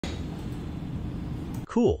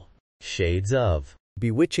cool shades of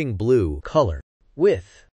bewitching blue color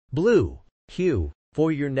with blue hue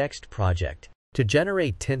for your next project. To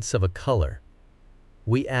generate tints of a color,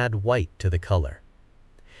 we add white to the color,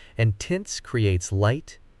 and tints creates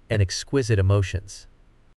light and exquisite emotions.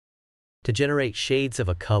 To generate shades of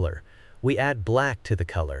a color, we add black to the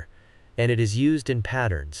color, and it is used in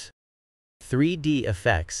patterns. 3D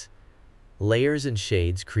effects, layers and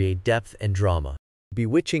shades create depth and drama.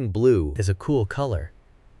 Bewitching blue is a cool color,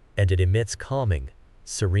 and it emits calming,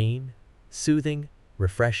 serene, soothing,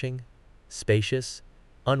 refreshing, spacious,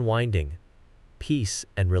 unwinding, peace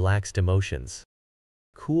and relaxed emotions.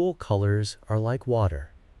 Cool colors are like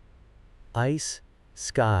water, ice,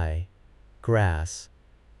 sky, grass,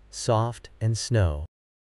 soft and snow.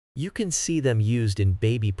 You can see them used in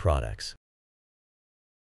baby products,